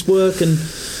police work and?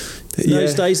 In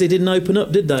those days they didn't open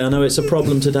up, did they? I know it's a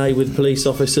problem today with police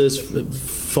officers,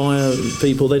 fire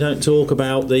people. They don't talk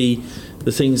about the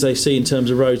things they see in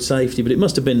terms of road safety, but it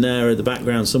must have been there in the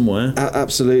background somewhere.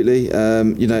 Absolutely,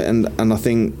 and I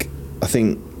think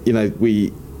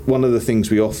one of the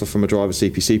things we offer from a driver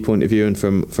CPC point of view and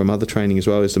from other training as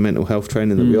well is the mental health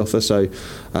training that we offer. So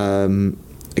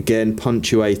again,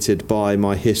 punctuated by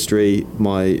my history,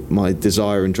 my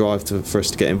desire and drive for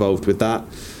us to get involved with that.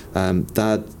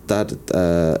 Dad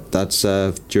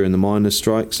served during the miners'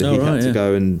 strikes, and he had to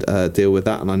go and deal with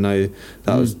that. And I know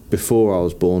that was before I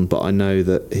was born, but I know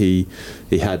that he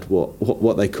had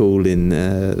what they call in.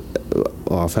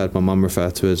 I've heard my mum refer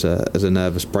to as a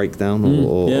nervous breakdown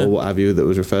or what have you that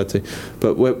was referred to.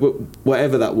 But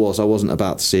whatever that was, I wasn't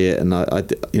about to see it, and I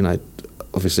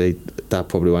obviously Dad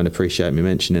probably won't appreciate me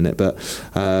mentioning it, but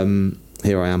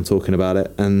here I am talking about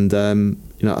it, and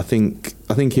I think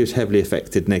he was heavily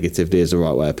affected negatively, is the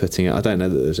right way of putting it. I don't know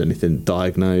that there's anything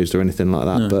diagnosed or anything like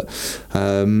that, but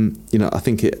I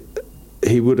think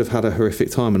he would have had a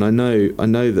horrific time, and I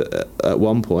know that at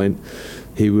one point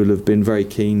he would have been very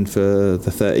keen for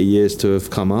the 30 years to have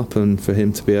come up, and for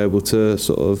him to be able to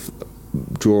sort of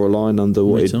draw a line under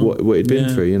what he'd been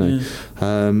through,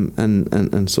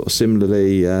 and sort of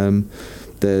similarly,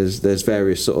 there's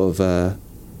various sort of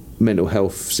mental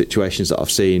health situations that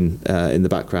I've seen in the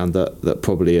background that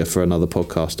probably are for another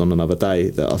podcast on another day,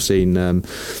 that I've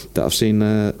seen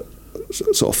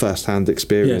sort of first-hand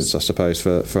experience, I suppose,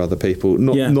 for other people.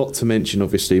 Not to mention,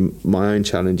 obviously, my own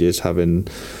challenges, having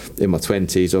in my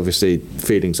 20s, obviously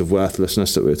feelings of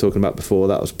worthlessness that we were talking about before.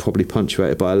 That was probably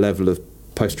punctuated by a level of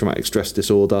post-traumatic stress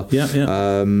disorder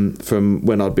from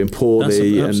when I'd been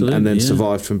poorly and then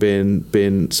survived from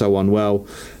being so unwell.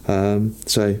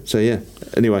 So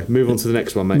anyway, move on to the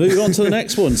next one, mate. Move on to the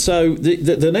next one. So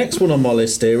the next one on my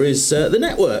list here is the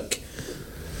network.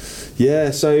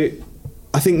 Yeah, so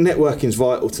I think networking is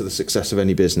vital to the success of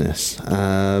any business.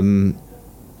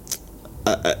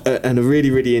 And a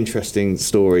really, really interesting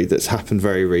story that's happened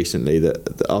very recently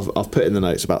that I've put in the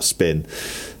notes about Spin.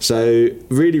 So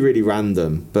really, really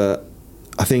random, but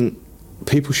I think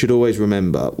people should always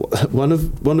remember one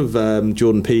of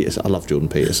Jordan Peterson. I love Jordan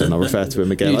Peterson. I'll refer to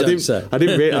him again. I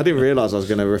didn't realise I was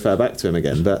going to refer back to him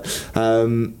again. But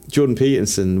Jordan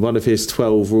Peterson, one of his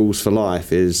 12 rules for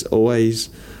life is always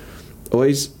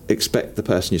expect the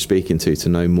person you're speaking to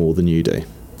know more than you do.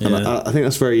 And I think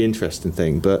that's a very interesting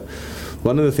thing. But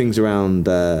one of the things around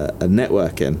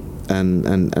networking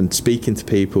and speaking to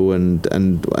people and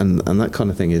that kind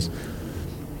of thing is,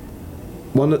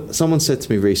 someone said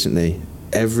to me recently,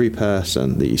 every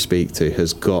person that you speak to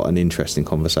has got an interesting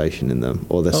conversation in them,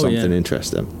 or there's something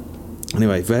interesting.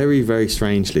 Anyway, very, very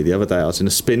strangely, the other day I was in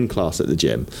a spin class at the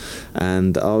gym,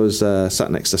 and I was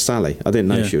sat next to Sally. I didn't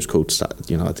know she was called Sally.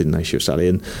 I didn't know she was Sally.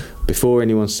 And before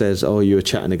anyone says, "Oh, you were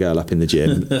chatting a girl up in the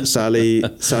gym," Sally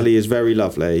is very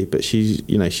lovely, but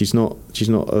she's not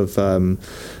of.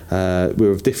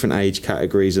 We're of different age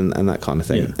categories and that kind of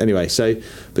thing. Yeah. Anyway,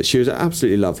 but she was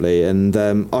absolutely lovely, and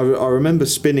I remember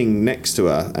spinning next to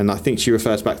her, and I think she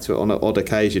refers back to it on an odd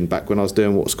occasion back when I was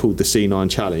doing what's called the C9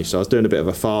 challenge. So I was doing a bit of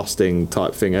a fasting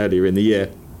type thing earlier in the year,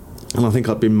 and I think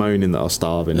I'd been moaning that I was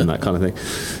starving and that kind of thing.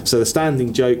 So the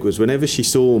standing joke was, whenever she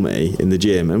saw me in the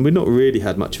gym, and we'd not really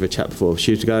had much of a chat before,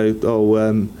 she would go, "Oh,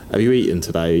 have you eaten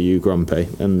today? Are you grumpy?"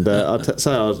 And I'd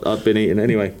say I'd been eating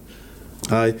anyway.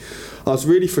 I was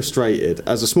really frustrated.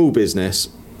 As a small business,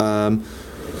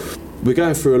 we're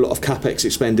going through a lot of capex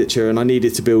expenditure, and I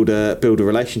needed to build a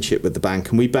relationship with the bank,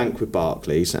 and we bank with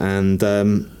Barclays, and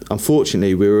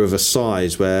unfortunately we were of a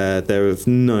size where they're of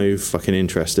no fucking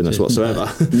interest in us whatsoever.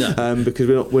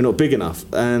 Because we're not big enough,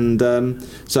 and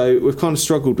so we've kind of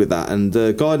struggled with that. And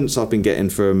the guidance I've been getting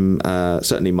from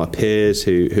certainly my peers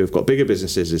who have got bigger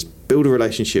businesses is build a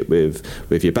relationship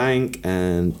with your bank,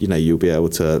 and you'll be able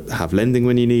to have lending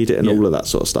when you need it, and all of that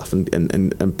sort of stuff,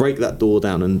 and break that door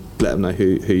down and let them know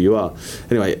who you are.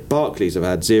 Anyway, Barclays have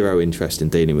had zero interest in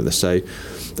dealing with us, so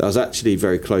I was actually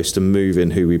very close to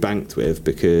moving who we banked with,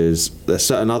 because there's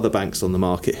certain other banks on the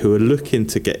market who are looking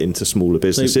to get into smaller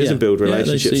businesses and build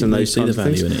relationships and those kinds of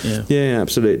things. Yeah,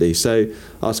 absolutely. So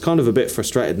I was kind of a bit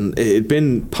frustrated, and it had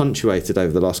been punctuated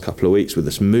over the last couple of weeks with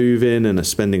us moving and us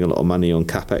spending a lot of money on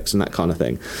capex and that kind of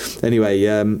thing. Anyway,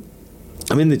 I'm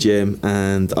in the gym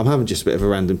and I'm having just a bit of a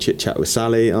random chit chat with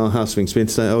Sally. "Oh, how's things been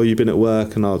today?" "Oh, you've been at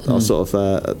work?" And I'll sort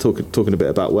of talking a bit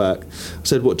about work. I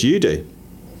said, "What do you do?"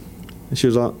 And she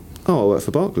was like, "Oh, I work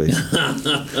for Barclays."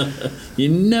 You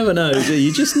never know, do you?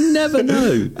 You just never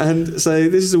know. And so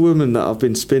this is a woman that I've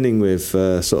been spinning with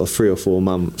for sort of 3 or 4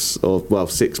 months, or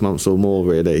 6 months or more,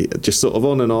 really, just sort of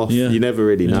on and off. You never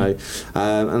really know.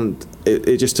 And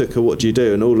it just took her, "What do you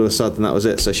do?" And all of a sudden that was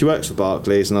it. So she works for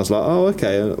Barclays, and I was like, "Oh,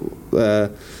 okay.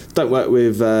 Don't work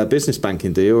with business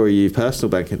banking, do you? Or are you personal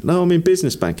banking?" "No, I'm in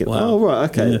business banking." "Oh, right,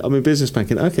 okay. I'm in business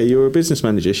banking." "Okay, you're a business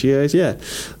manager." She goes, "Yeah."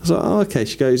 I was like, "Oh, okay."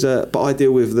 She goes, "But I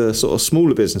deal with the sort of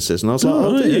smaller businesses." And I was like,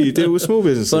 "Oh, do you deal with small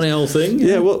businesses?" Funny old thing.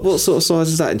 Yeah, what sort of size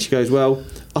is that? And she goes, "Well,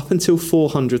 up until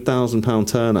 £400,000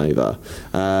 turnover,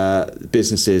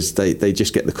 businesses, they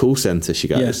just get the call centre, she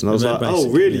goes. And I was like, oh,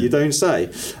 really? You don't say?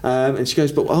 And she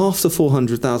goes, but after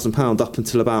 £400,000 up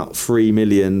until about 3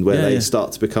 million, where they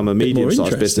start to become a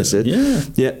medium-sized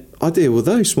businesses. Yeah, I deal with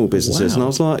those small businesses. And I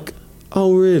was like,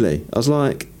 oh, really? I was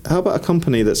like, how about a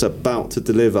company that's about to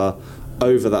deliver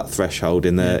over that threshold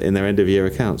in their end-of-year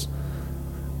accounts?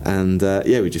 And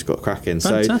we just got cracking.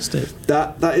 Fantastic.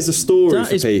 So that is a story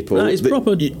for people. That is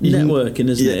proper networking,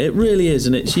 isn't it? It really is,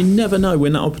 and you never know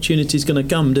when that opportunity is going to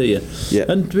come, do you? Yeah.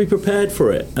 And to be prepared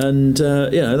for it. And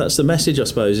that's the message, I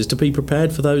suppose, is to be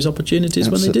prepared for those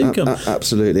opportunities when they do come.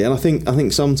 Absolutely. And I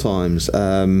think sometimes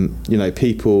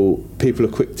people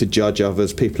are quick to judge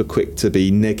others. People are quick to be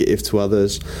negative to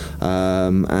others,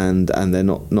 and they're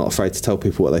not afraid to tell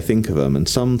people what they think of them. And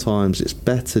sometimes it's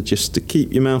better just to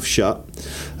keep your mouth shut.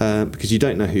 Because you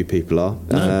don't know who people are,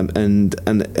 and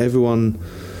everyone.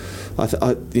 I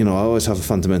always have a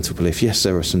fundamental belief. Yes,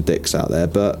 there are some dicks out there,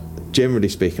 but generally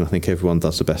speaking, I think everyone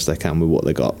does the best they can with what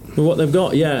they got. With what they've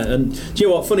got, yeah. And do you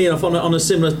know what? Funny enough, on a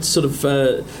similar sort of,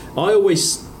 I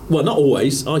always, well, not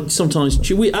always. I sometimes,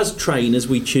 as trainers,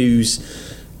 we choose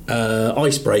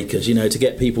icebreakers, to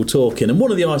get people talking. And one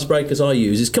of the icebreakers I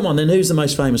use is, come on then, who's the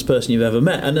most famous person you've ever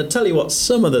met? And I tell you what,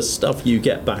 some of the stuff you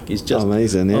get back is just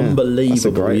amazing, unbelievable. That's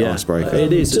a great icebreaker.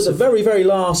 It is. To the very, very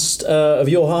last of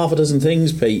your half a dozen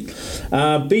things, Pete,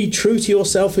 be true to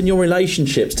yourself in your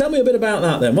relationships. Tell me a bit about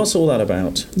that then. What's all that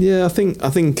about? Yeah, I think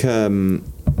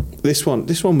this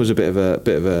one was a bit of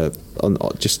a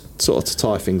just sort of to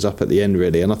tie things up at the end,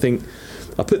 really. And I think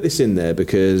I put this in there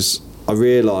because I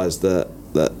realised that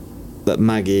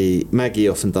Maggie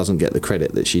often doesn't get the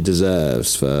credit that she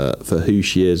deserves for who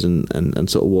she is and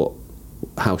sort of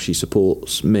how she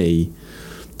supports me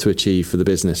to achieve for the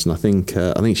business. And I think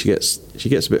she gets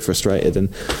a bit frustrated.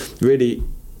 And really,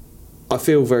 I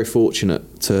feel very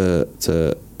fortunate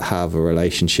to have a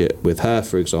relationship with her,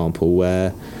 for example,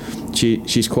 where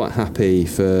she's quite happy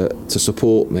to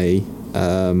support me,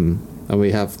 and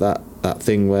we have that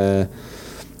thing where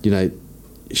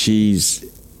she's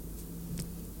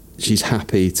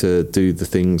happy to do the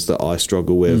things that I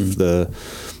struggle with,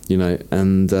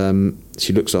 and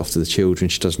she looks after the children.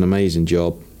 She does an amazing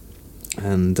job,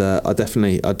 and I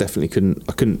definitely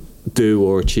couldn't do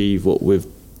or achieve what we've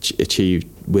achieved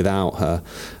without her.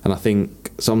 And I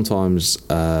think sometimes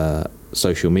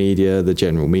social media, the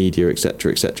general media,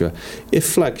 etc., if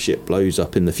Flagship blows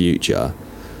up in the future,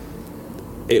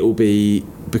 it will be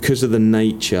because of the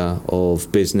nature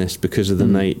of business, because of the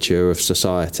nature of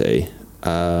society.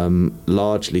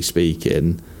 Largely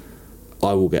speaking,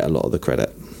 I will get a lot of the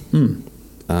credit, and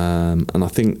I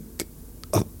think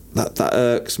that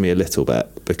irks me a little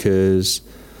bit, because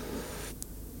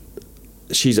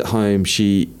she's at home.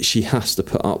 She has to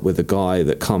put up with a guy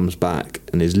that comes back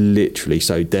and is literally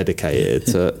so dedicated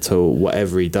to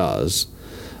whatever he does,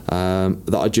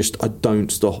 that I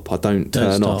don't stop. I don't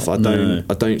turn off. I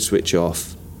don't switch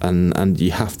off. And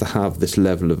you have to have this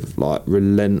level of like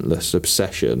relentless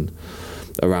obsession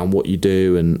around what you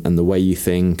do and the way you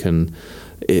think, and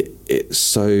it's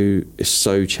so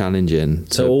challenging.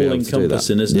 So all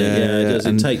encompassing, isn't it? Yeah, it does.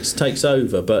 It takes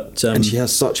over. But and she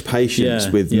has such patience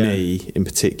with me in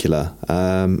particular,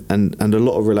 and a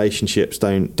lot of relationships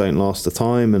don't last the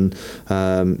time, and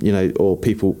or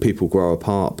people grow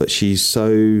apart. But she's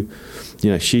so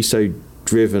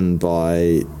driven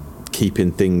by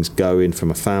keeping things going from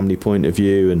a family point of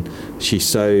view, and she's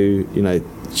so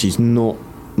she's not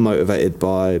motivated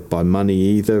by money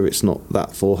either. It's not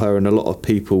that for her. And a lot of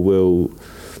people will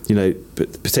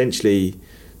but potentially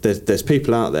there's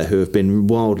people out there who have been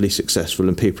wildly successful,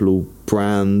 and people will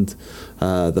brand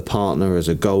the partner as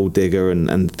a gold digger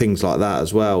and things like that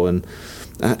as well. And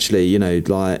actually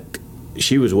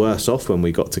she was worse off when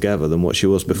we got together than what she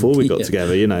was before we got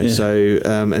together, So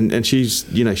and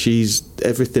she's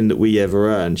everything that we ever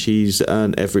earned. She's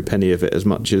earned every penny of it as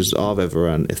much as I've ever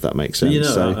earned, if that makes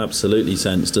sense. Absolutely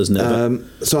sense, doesn't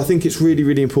it? So I think it's really,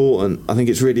 really important. I think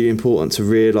it's really important to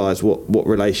realise what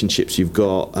relationships you've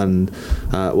got and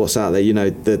what's out there.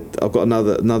 I've got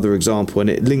another example, and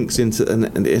it links into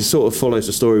and it sort of follows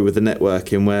the story with the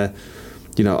networking where.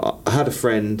 I had a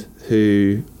friend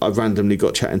who I randomly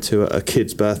got chatting to at a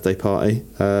kid's birthday party.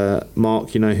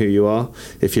 Mark, you know who you are.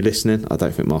 If you're listening, I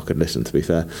don't think Mark would listen, to be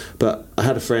fair. But I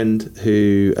had a friend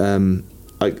who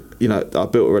I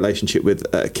built a relationship with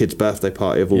at a kid's birthday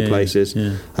party of all places.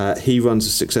 Yeah. He runs a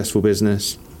successful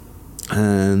business,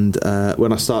 and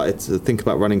when I started to think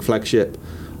about running Flagship,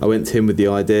 I went to him with the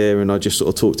idea, and I just sort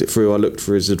of talked it through. I looked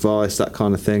for his advice, that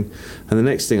kind of thing. And the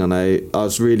next thing I know, I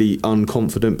was really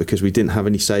unconfident because we didn't have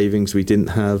any savings, we didn't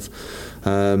have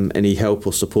any help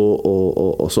or support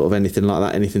or sort of anything like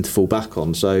that, anything to fall back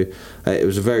on. So it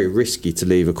was very risky to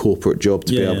leave a corporate job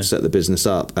to be able to set the business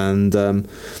up. And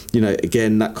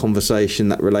again, that conversation,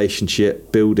 that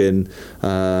relationship, building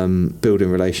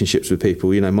relationships with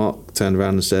people. Mark turned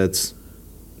around and said,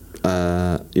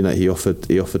 he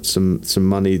offered some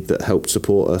money that helped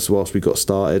support us whilst we got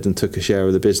started, and took a share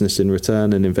of the business in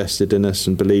return, and invested in us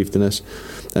and believed in us.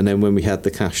 And then when we had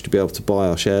the cash to be able to buy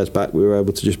our shares back, we were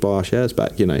able to just buy our shares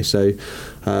back. So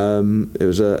it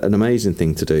was an amazing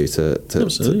thing to do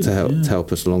to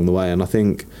help us along the way. And I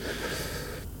think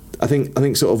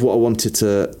sort of what I wanted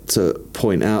to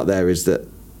point out there is that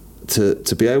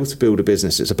to be able to build a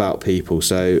business, it's about people.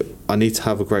 So I need to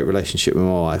have a great relationship with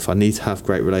my wife. I need to have a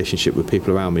great relationship with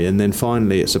people around me. And then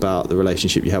finally, it's about the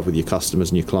relationship you have with your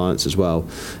customers and your clients as well.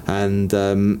 And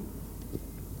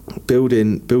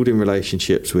building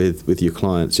relationships with your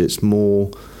clients, it's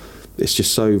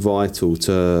just so vital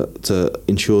to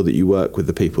ensure that you work with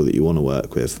the people that you want to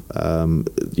work with,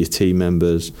 your team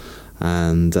members,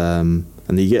 and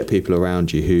you get people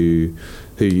around you who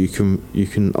you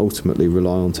can ultimately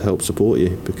rely on to help support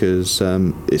you, because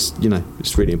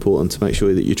it's really important to make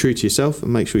sure that you're true to yourself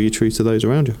and make sure you're true to those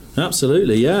around you.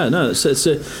 Absolutely, yeah. No, it's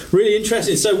really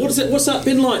interesting. So what's that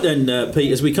been like then,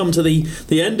 Pete, as we come to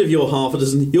the end of your half a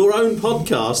dozen, your own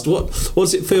podcast? What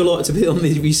does it feel like to be on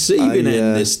the receiving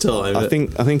end this time? I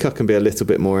think I can be a little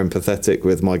bit more empathetic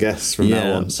with my guests from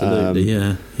now on.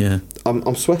 Absolutely, yeah.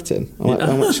 I'm sweating.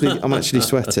 I'm actually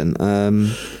sweating.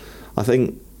 I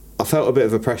think I felt a bit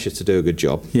of a pressure to do a good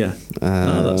job. Yeah,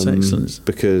 that's excellent.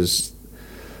 Because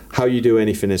how you do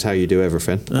anything is how you do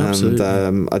everything. Absolutely.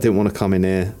 And I didn't want to come in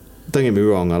here. Don't get me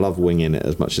wrong, I love winging it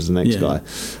as much as the next guy.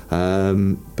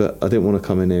 But I didn't want to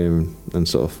come in here and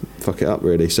sort of fuck it up,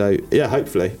 really. So, yeah,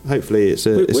 hopefully it's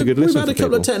a good listen for people. We've had a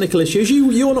couple of technical issues.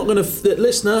 You're not going to,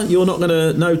 listener, you're not going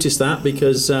to notice that,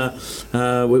 because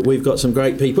we've got some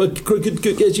great people.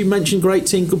 Good, as you mentioned, great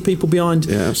team, good people behind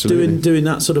doing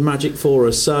that sort of magic for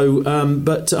us. So,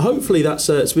 but hopefully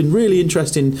it's been really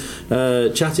interesting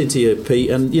chatting to you, Pete.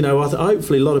 And,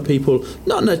 hopefully a lot of people,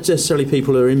 not necessarily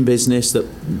people who are in business, that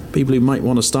people who might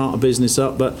want to start a business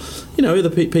up, but other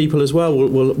people as well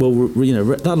will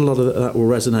that a lot of that will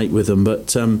resonate with them.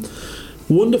 But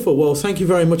wonderful. Well, thank you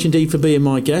very much indeed for being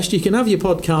my guest. You can have your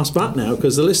podcast back now,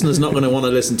 because the listener's not going to want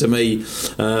to listen to me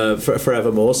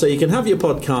forevermore. So you can have your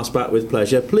podcast back with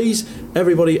pleasure. Please,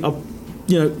 everybody,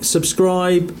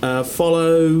 subscribe,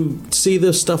 follow, see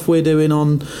the stuff we're doing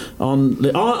on.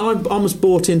 I was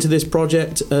brought into this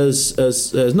project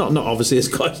as not obviously as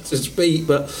quite as Pete,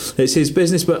 but it's his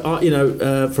business. But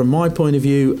from my point of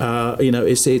view,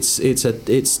 it's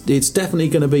definitely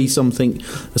going to be something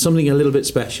a little bit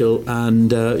special,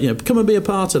 and come and be a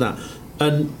part of that.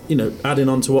 And adding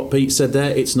on to what Pete said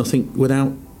there, it's nothing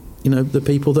without the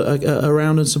people that are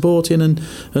around and supporting and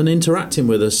interacting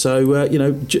with us. So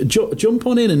jump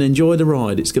on in and enjoy the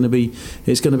ride. It's going to be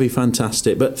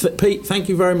fantastic. But Pete, thank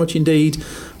you very much indeed.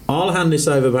 I'll hand this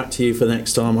over back to you for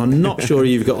next time. I'm not sure who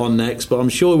you've got on next, but I'm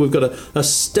sure we've got a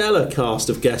stellar cast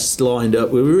of guests lined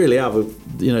up. We really have.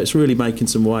 It's really making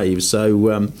some waves. So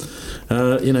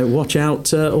watch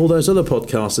out, all those other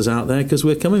podcasters out there, because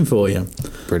we're coming for you.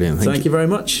 Brilliant. Thank you very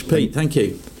much, Pete. Thank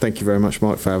you. Thank you very much,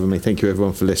 Mike, for having me. Thank you,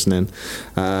 everyone, for listening.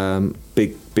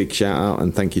 Big shout out,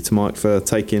 and thank you to Mike for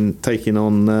taking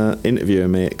on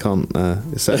interviewing me.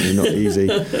 It's certainly not easy.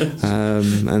 I've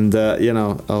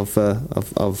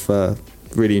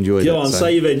really enjoyed it. Go on,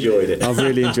 say you've enjoyed it. I've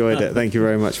really enjoyed it. Thank you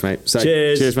very much, mate. So,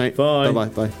 cheers, mate. Bye.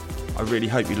 Bye. I really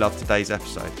hope you loved today's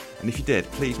episode, and if you did,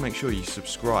 please make sure you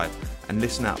subscribe and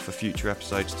listen out for future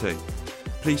episodes too.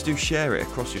 Please do share it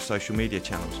across your social media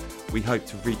channels. We hope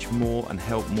to reach more and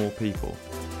help more people.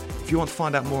 If you want to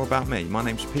find out more about me, my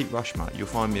name's Pete Rushmer. You'll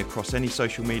find me across any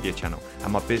social media channel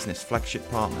and my business Flagship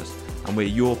Partners, and we're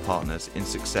your partners in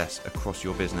success across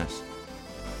your business.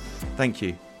 Thank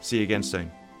you. See you again soon.